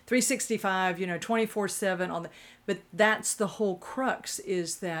 365, 24/7 but that's the whole crux,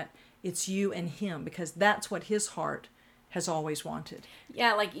 is that it's you and him, because that's what his heart has always wanted.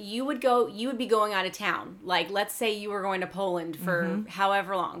 Yeah, like you would be going out of town. Like, let's say you were going to Poland for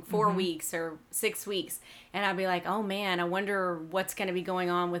however long, 4 weeks or 6 weeks. And I'd be like, oh man, I wonder what's going to be going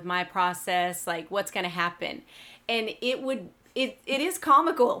on with my process. Like, what's going to happen? And it is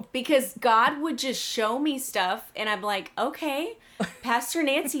comical, because God would just show me stuff and I'm like, okay, Pastor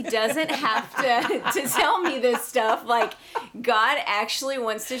Nancy doesn't have to tell me this stuff. Like, God actually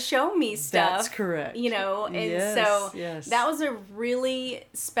wants to show me stuff. That's correct. And yes. that was a really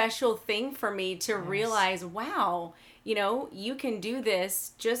special thing for me to realize, wow, you can do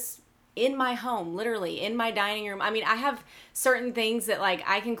this just in my home, literally in my dining room. I mean, I have certain things that like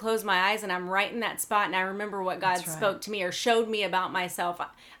I can close my eyes and I'm right in that spot and I remember what God spoke to me or showed me about myself.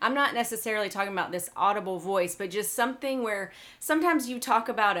 I'm not necessarily talking about this audible voice, but just something where sometimes you talk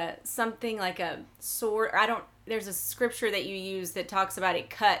about something like a sword. There's a scripture that you use that talks about it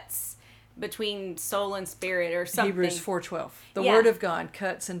cuts between soul and spirit or something. Hebrews 4:12. The word of God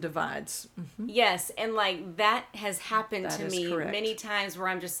cuts and divides. Mm-hmm. Yes, and like that has happened to me many times where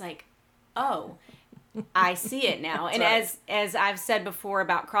I'm just like, oh, I see it now. And as I've said before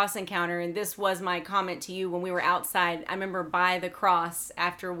about Cross Encounter, and this was my comment to you when we were outside, I remember by the cross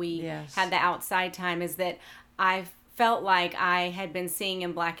after we had the outside time, is that I felt like I had been seeing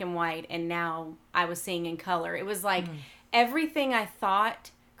in black and white and now I was seeing in color. It was like everything I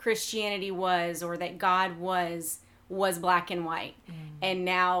thought Christianity was, or that God was black and white. And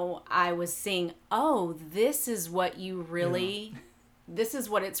now I was seeing, oh, this is what you really... This is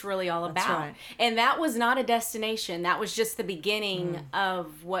what it's really all about. Right. And that was not a destination. That was just the beginning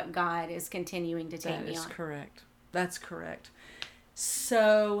of what God is continuing to take me on. That's correct.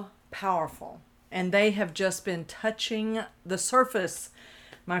 So powerful. And they have just been touching the surface,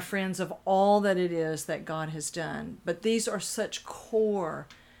 my friends, of all that it is that God has done. But these are such core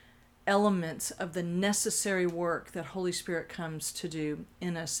elements of the necessary work that Holy Spirit comes to do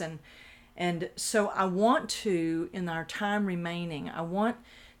in us. And so I want to, in our time remaining, I want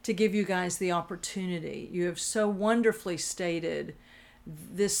to give you guys the opportunity. You have so wonderfully stated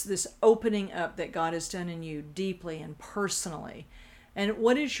this opening up that God has done in you deeply and personally. And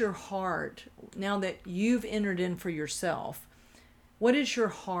what is your heart, now that you've entered in for yourself, what is your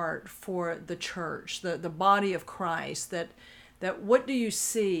heart for the church, the body of Christ, that what do you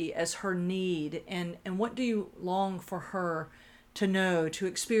see as her need, and what do you long for her to know, to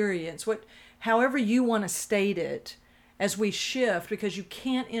experience, however you want to state it, as we shift, because you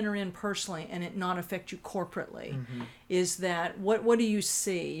can't enter in personally and it not affect you corporately, is that what do you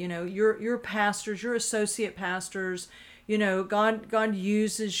see? You know, your pastors, your associate pastors, you know, God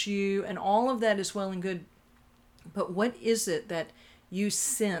uses you, and all of that is well and good. But what is it that you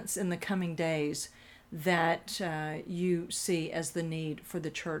sense in the coming days that you see as the need for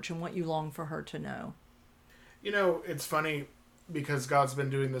the church, and what you long for her to know? You know, it's funny because God's been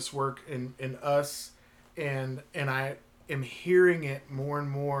doing this work in us, and I am hearing it more and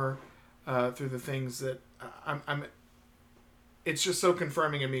more through the things that I'm. It's just so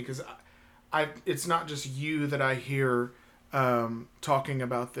confirming in me, because it's not just you that I hear talking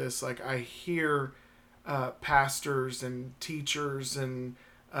about this. Like, I hear pastors and teachers, and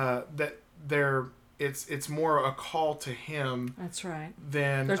that it's more a call to Him. That's right.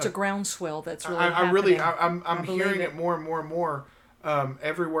 Than there's a groundswell that's really happening. I'm hearing it more and more and more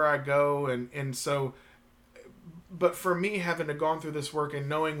everywhere I go, and so. But for me, having to gone through this work and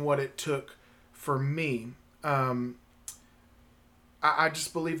knowing what it took for me, I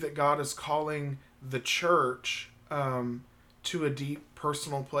just believe that God is calling the church to a deep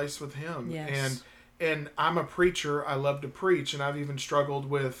personal place with Him. Yes. And I'm a preacher. I love to preach, and I've even struggled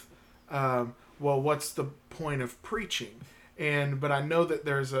with, well, what's the point of preaching? But I know that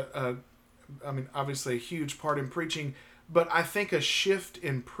there's obviously a huge part in preaching, but I think a shift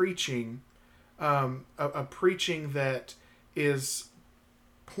in preaching, a preaching that is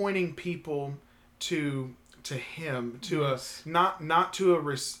pointing people to Him, to yes. not to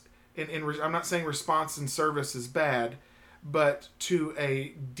I'm not saying response and service is bad, but to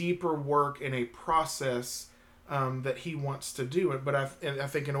a deeper work and a process that He wants to do it. But I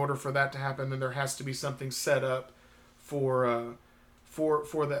think in order for that to happen, then there has to be something set up for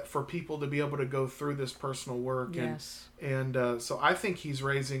people to be able to go through this personal work. Yes. And so I think He's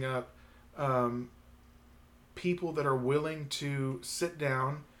raising up people that are willing to sit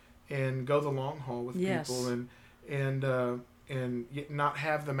down and go the long haul with yes. people, and not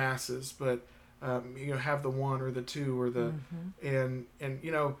have the masses, but have the one or the two or the and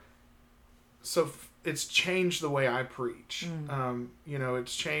so it's changed the way I preach.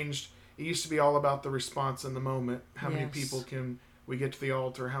 It's changed. It used to be all about the response in the moment. How many people can we get to the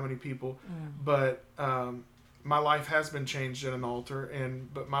altar? How many people? But my life has been changed at an altar,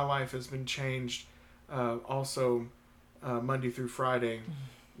 but my life has been changed also Monday through Friday.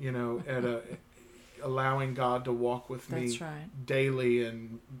 At allowing God to walk with me That's right. daily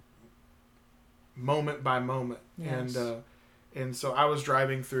and moment by moment. Yes. And so I was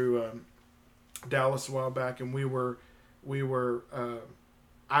driving through Dallas a while back, and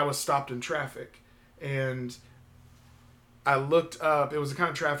I was stopped in traffic, and I looked up. It was the kind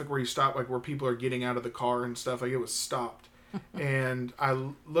of traffic where you stop, like where people are getting out of the car and stuff. Like, it was stopped. And I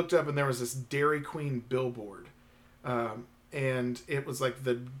looked up, and there was this Dairy Queen billboard. And it was like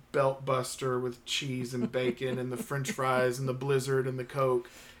the belt buster with cheese and bacon and the French fries and the Blizzard and the Coke.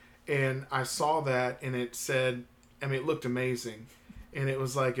 And I saw that, and it said, it looked amazing. And it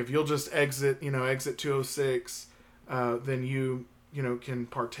was like, if you'll just exit 206, then you can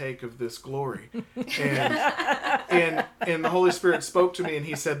partake of this glory. And the Holy Spirit spoke to me, and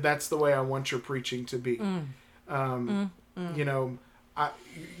He said, that's the way I want your preaching to be.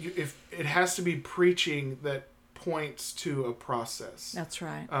 If it has to be preaching that points to a process. That's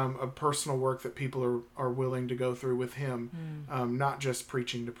right. A personal work that people are willing to go through with Him, not just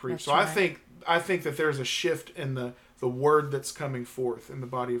preaching to preach. That's so right. I think that there's a shift in the word that's coming forth in the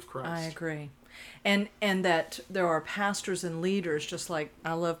body of Christ. I agree. And that there are pastors and leaders, just like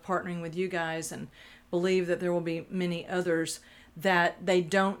I love partnering with you guys, and believe that there will be many others, that they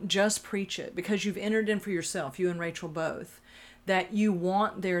don't just preach it because you've entered in for yourself, you and Rachel both, that you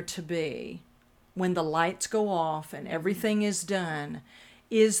want there to be, when the lights go off and everything is done,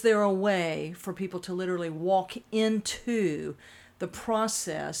 is there a way for people to literally walk into the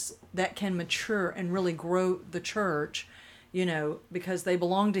process that can mature and really grow the church, because they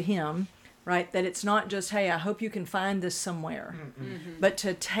belong to Him, right? That it's not just, hey, I hope you can find this somewhere, but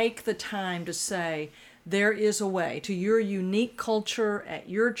to take the time to say, there is a way to your unique culture at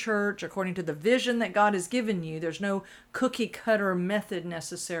your church, according to the vision that God has given you. There's no cookie cutter method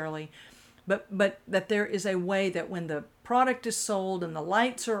necessarily, but that there is a way that when the product is sold and the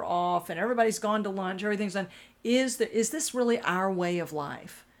lights are off and everybody's gone to lunch, everything's done, is this really our way of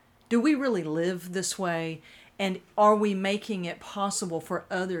life? Do we really live this way? And are we making it possible for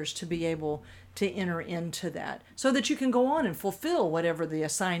others to be able to enter into that so that you can go on and fulfill whatever the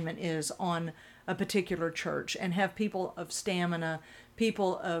assignment is on a particular church and have people of stamina,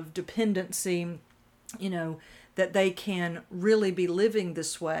 people of dependency, that they can really be living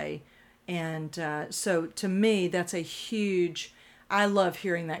this way. And so to me, that's a huge, I love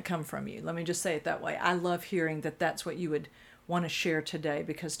hearing that come from you. Let me just say it that way. I love hearing that that's what you would want to share today,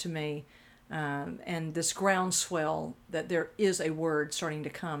 because to me, and this groundswell that there is a word starting to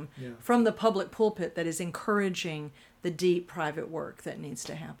come from the public pulpit that is encouraging the deep private work that needs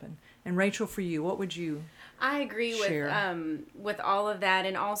to happen. And Rachel, for you, what would you I agree share? with all of that,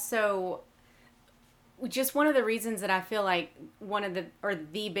 and also just one of the reasons that I feel like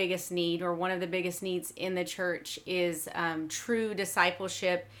the biggest need, or one of the biggest needs in the church is true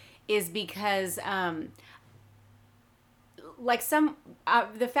discipleship, is because the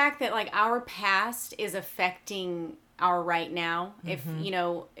fact that like our past is affecting our right now.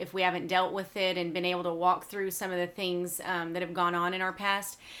 If we haven't dealt with it and been able to walk through some of the things that have gone on in our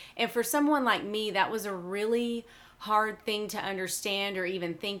past, and for someone like me, that was a really hard thing to understand or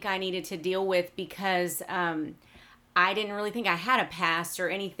even think I needed to deal with, because I didn't really think I had a past or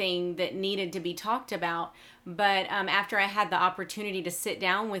anything that needed to be talked about. But after I had the opportunity to sit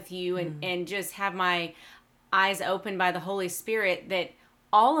down with you and just have my eyes opened by the Holy Spirit, that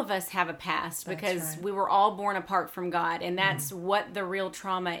all of us have a past, because we were all born apart from God, and that's what the real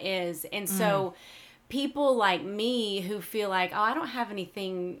trauma is. And so people like me who feel like, oh, I don't have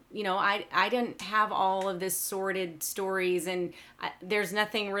anything, I didn't have all of this sordid stories, and there's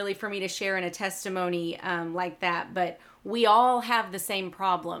nothing really for me to share in a testimony like that. But we all have the same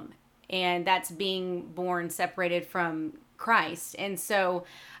problem, and that's being born separated from Christ. And so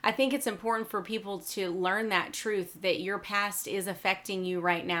I think it's important for people to learn that truth, that your past is affecting you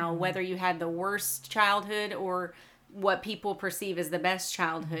right now, whether you had the worst childhood or what people perceive as the best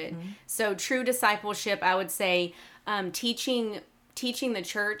childhood. So true discipleship, I would say, teaching the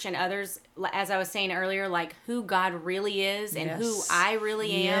church and others, as I was saying earlier, like who God really is and who I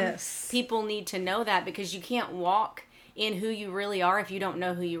really am. Yes. People need to know that, because you can't walk in who you really are if you don't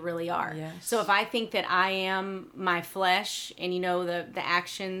know who you really are. Yes. So if I think that I am my flesh and the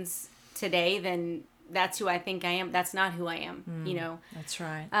actions today, then that's who I think I am. That's not who I am, That's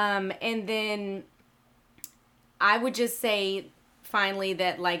right. And then I would just say finally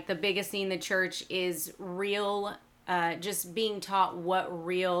that like the biggest thing in the church is real, just being taught what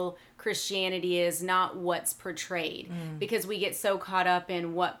real Christianity is, not what's portrayed, because we get so caught up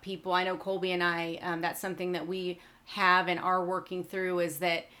in what people, I know Kolbe and I, that's something that we have and are working through, is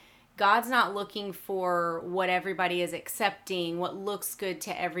that God's not looking for what everybody is accepting, what looks good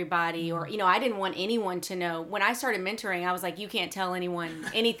to everybody, or, I didn't want anyone to know. When I started mentoring, I was like, you can't tell anyone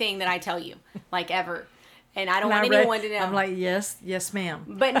anything that I tell you, like ever. And I don't want anyone to know. I'm like, yes, ma'am.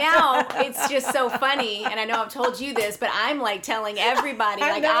 But now it's just so funny, and I know I've told you this, but I'm like telling everybody,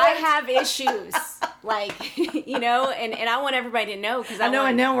 like I have issues, like, and I want everybody to know, because I know,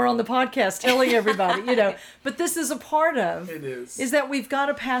 and now we're on the podcast telling everybody, but this is a part of, it is that we've got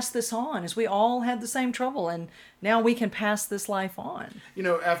to pass this on, as we all had the same trouble, and now we can pass this life on.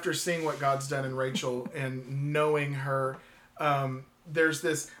 After seeing what God's done in Rachel and knowing her, there's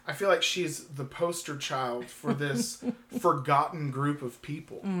this, I feel like she's the poster child for this forgotten group of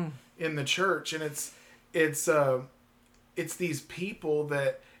people in the church. And it's these people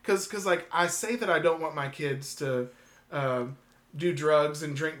that, cause like I say that I don't want my kids to, do drugs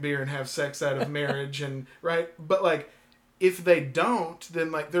and drink beer and have sex out of marriage and right. But like, if they don't,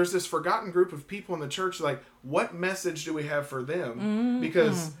 then like there's this forgotten group of people in the church. Like, what message do we have for them?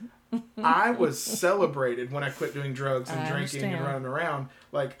 Because I was celebrated when I quit doing drugs and drinking and running around.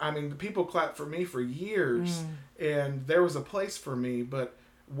 Like, I mean, the people clapped for me for years, and there was a place for me. But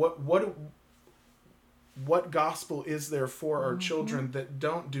what gospel is there for our children that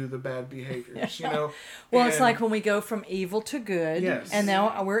don't do the bad behaviors? Well, it's like when we go from evil to good, and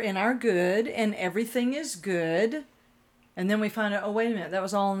now we're in our good, and everything is good. And then we find out, oh, wait a minute, that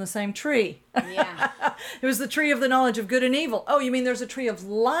was all in the same tree. Yeah. It was the tree of the knowledge of good and evil. Oh, you mean there's a tree of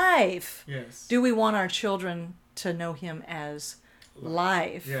life? Yes. Do we want our children to know him as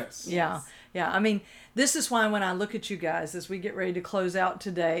life? Yes. Yeah. Yeah. I mean, this is why when I look at you guys as we get ready to close out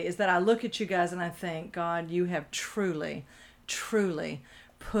today, is that I look at you guys and I think, God, you have truly, truly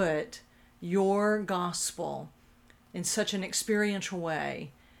put your gospel in such an experiential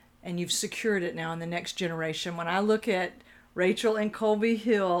way, and you've secured it now in the next generation. When I look at Rachel and Kolbe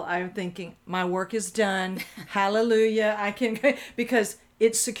Hill, I'm thinking, my work is done. Hallelujah. I can, because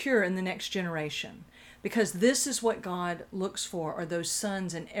it's secure in the next generation. Because this is what God looks for, are those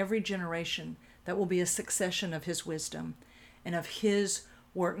sons in every generation that will be a succession of his wisdom and of his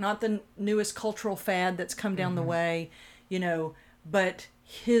work, not the newest cultural fad that's come down the way, but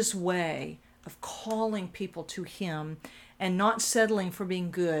his way of calling people to him and not settling for being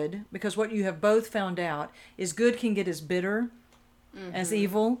good, because what you have both found out is good can get as bitter as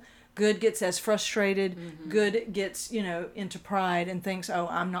evil. Good gets as frustrated. Good gets, into pride and thinks, oh,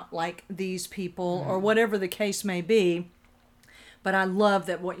 I'm not like these people, or whatever the case may be. But I love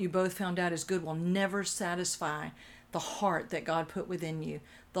that what you both found out is good will never satisfy the heart that God put within you,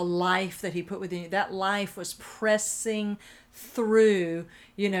 the life that he put within you. That life was pressing through,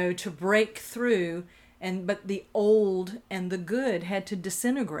 to break through. But the old and the good had to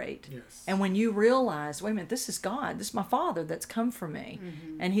disintegrate. Yes. And when you realize, wait a minute, this is God, this is my Father that's come for me,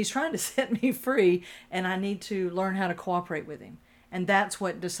 and he's trying to set me free, and I need to learn how to cooperate with him. And that's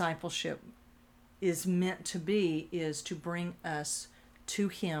what discipleship is meant to be, is to bring us to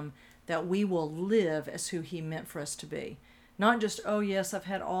him, that we will live as who he meant for us to be. Not just, oh yes, I've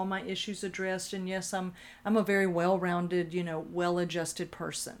had all my issues addressed, and yes, I'm a very well-rounded, well-adjusted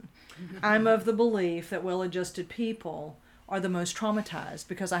person. I'm of the belief that well-adjusted people are the most traumatized,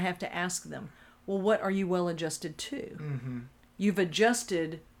 because I have to ask them, well, what are you well-adjusted to? You've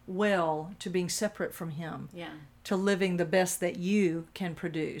adjusted well to being separate from him, to living the best that you can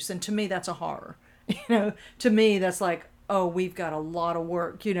produce. And to me, that's a horror. To me, that's like, oh, we've got a lot of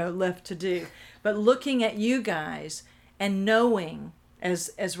work, left to do. But looking at you guys and knowing,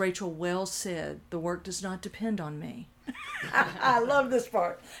 as Rachel well said, the work does not depend on me. I love this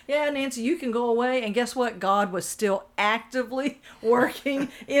part. Yeah, Nancy, you can go away, and guess what? God was still actively working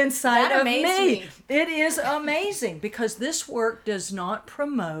inside of me. It is amazing, because this work does not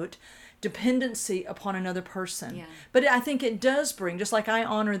promote dependency upon another person. Yeah. But I think it does bring, just like I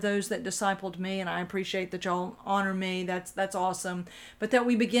honor those that discipled me, and I appreciate that y'all honor me. That's awesome. But that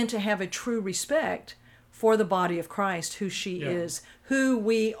we begin to have a true respect for the body of Christ, who she is, who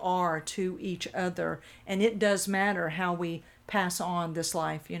we are to each other. And it does matter how we pass on this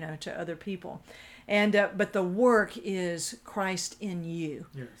life, to other people. And but the work is Christ in you.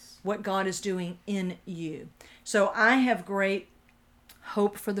 Yes. What God is doing in you. So I have great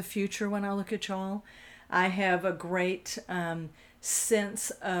hope for the future when I look at y'all. I have a great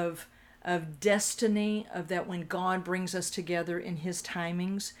sense of destiny, of that when God brings us together in his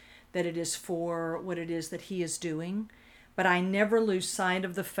timings, that it is for what it is that he is doing. But I never lose sight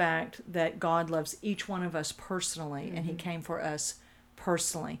of the fact that God loves each one of us personally, and he came for us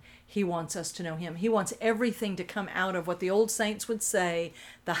personally. He wants us to know him. He wants everything to come out of what the old saints would say,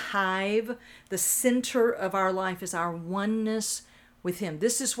 the hive, the center of our life is our oneness with him.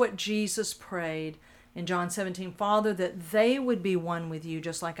 This is what Jesus prayed in John 17, Father, that they would be one with you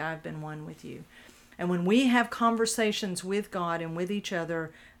just like I've been one with you. And when we have conversations with God and with each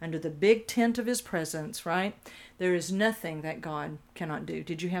other under the big tent of his presence, right, there is nothing that God cannot do.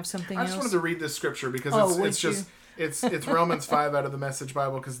 Did you have something else? I just wanted to read this scripture because it's Romans 5 out of the Message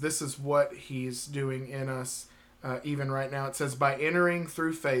Bible, because this is what he's doing in us even right now. It says, by entering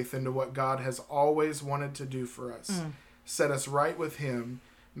through faith into what God has always wanted to do for us, set us right with him,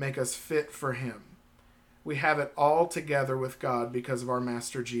 make us fit for him. We have it all together with God because of our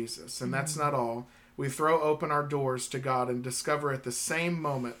Master Jesus. And that's not all. We throw open our doors to God and discover at the same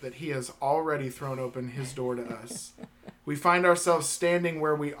moment that he has already thrown open his door to us. We find ourselves standing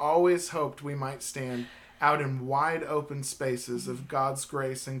where we always hoped we might stand, out in wide open spaces of God's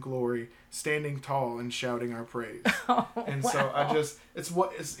grace and glory, standing tall and shouting our praise. So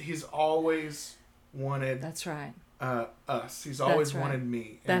he's always wanted. That's right. Us. He's always wanted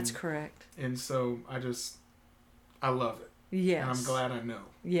me. That's correct. And so I love it. Yes. And I'm glad I know.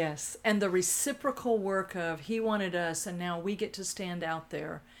 Yes. And the reciprocal work of he wanted us, and now we get to stand out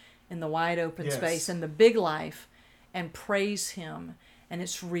there in the wide open space and the big life and praise him. And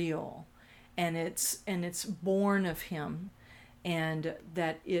it's real. And it's born of him. And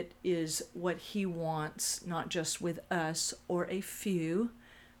that it is what he wants, not just with us or a few,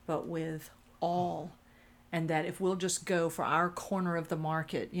 but with all. And that if we'll just go for our corner of the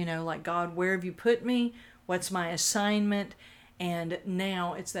market, like, God, where have you put me? What's my assignment? And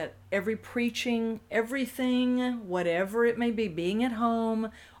now it's that every preaching, everything, whatever it may be, being at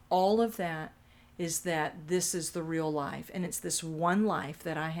home, all of that is that this is the real life. And it's this one life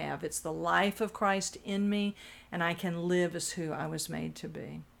that I have. It's the life of Christ in me, and I can live as who I was made to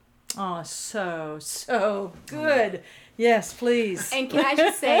be. Oh, so good. Yes, please. And can I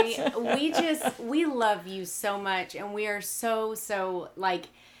just say, we love you so much, and we are so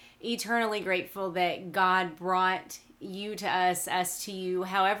eternally grateful that God brought you to us to you,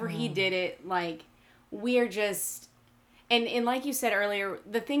 however he did it. We are just, And like you said earlier,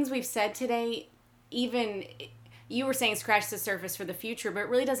 the things we've said today, even you were saying scratch the surface for the future, but it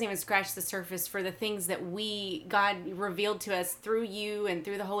really doesn't even scratch the surface for the things that God revealed to us through you and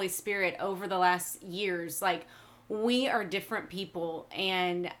through the Holy Spirit over the last years. Like, we are different people,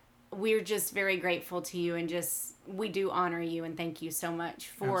 and we're just very grateful to you, and we do honor you, and thank you so much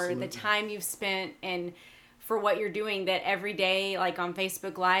for Absolutely. the time you've spent and for what you're doing, that every day, like on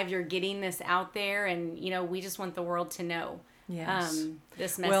Facebook Live, you're getting this out there, and, we just want the world to know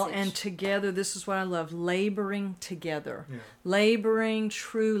this message. Well, and together, this is what I love, laboring together, laboring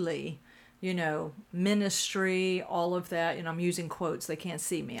truly, ministry, all of that. I'm using quotes. They can't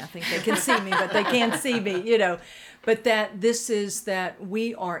see me. I think they can see me, but they can't see me, But that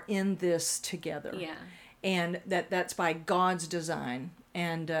we are in this together. Yeah. And that's by God's design.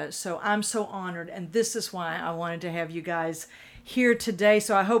 And so I'm so honored. And this is why I wanted to have you guys here today.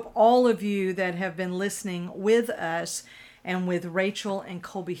 So I hope all of you that have been listening with us and with Rachel and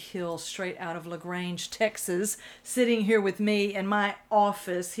Kolbe Hill, straight out of LaGrange, Texas, sitting here with me in my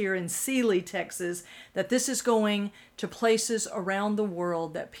office here in Sealy, Texas, that this is going to places around the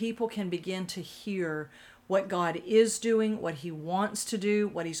world that people can begin to hear what God is doing, what he wants to do,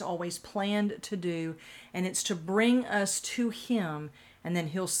 what he's always planned to do, and it's to bring us to him, and then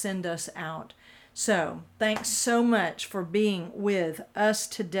he'll send us out. So, thanks so much for being with us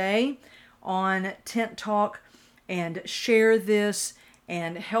today on Tent Talk, and share this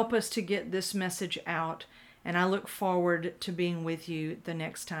and help us to get this message out. And I look forward to being with you the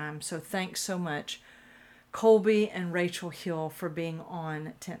next time. So thanks so much, Kolbe and Rachel Hill, for being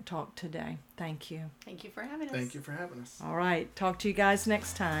on Tent Talk today. Thank you. Thank you for having us. Thank you for having us. All right. Talk to you guys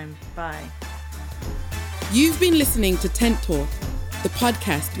next time. Bye. You've been listening to Tent Talk, the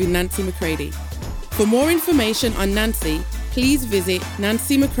podcast with Nancy McCready. For more information on Nancy, please visit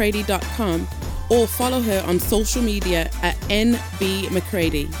nancymccready.com or follow her on social media at NB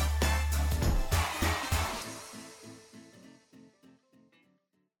McCready.